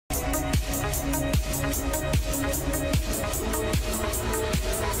I'm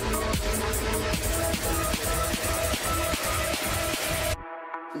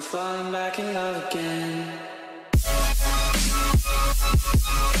falling back in love again.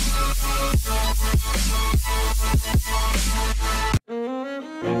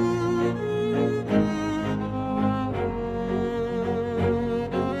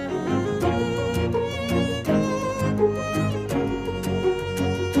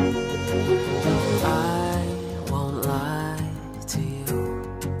 I won't lie to you.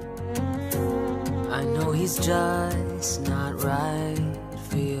 I know he's just not right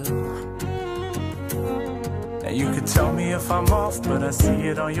for you. Now you could tell me if I'm off, but I see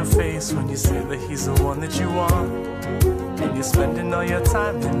it on your face when you say that he's the one that you want. And you're spending all your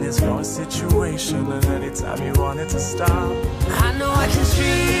time in this wrong situation, and anytime you want it to stop. I know I can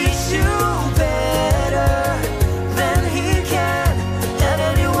treat you better than he can, and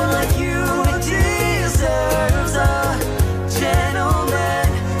anyone like you deserves a gentleman.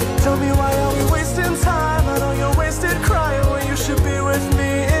 Tell me, why are we wasting time? I know you're wasted crying when you should be with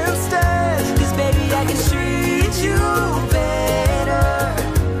me instead. 'Cause baby, I can treat you better,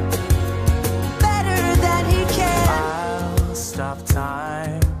 better than he can. I'll stop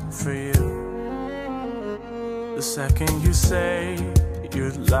time for you the second you say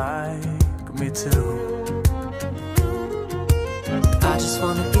you'd like me to. I just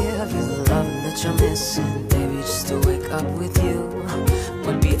wanna give you the love that you're missing, baby. Just to wake up with you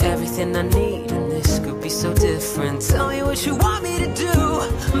would be everything I need, and this could be so different. Tell me what you want me to do,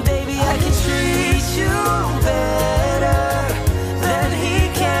 baby. I can treat you better than he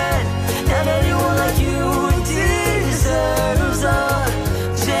can, and anyone like you deserves a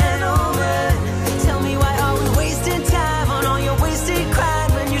gentleman. Tell me, why are we wasting time on all your wasted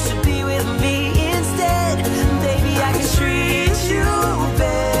crying when you should be with me instead? Baby, I can treat you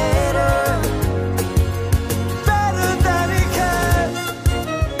better, Better than he can.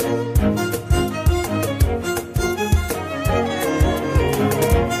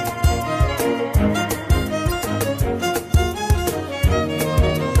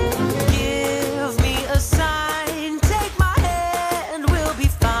 give me a sign, take my hand, we'll be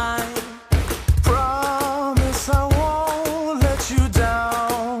fine. Promise I won't let you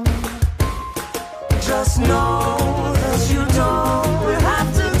down. Just know that you don't have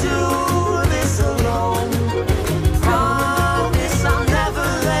to do this alone. Promise I'll never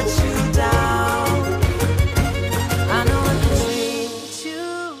let you down. I know I can treat you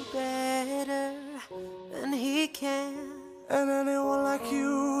better than he can. And anyone like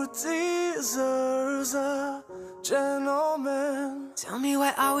you deserves a gentleman. Tell me,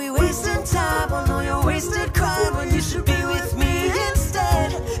 why are we wasting time on all your wasted crying when you should be with me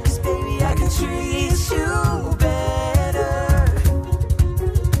instead? 'Cause baby, I can treat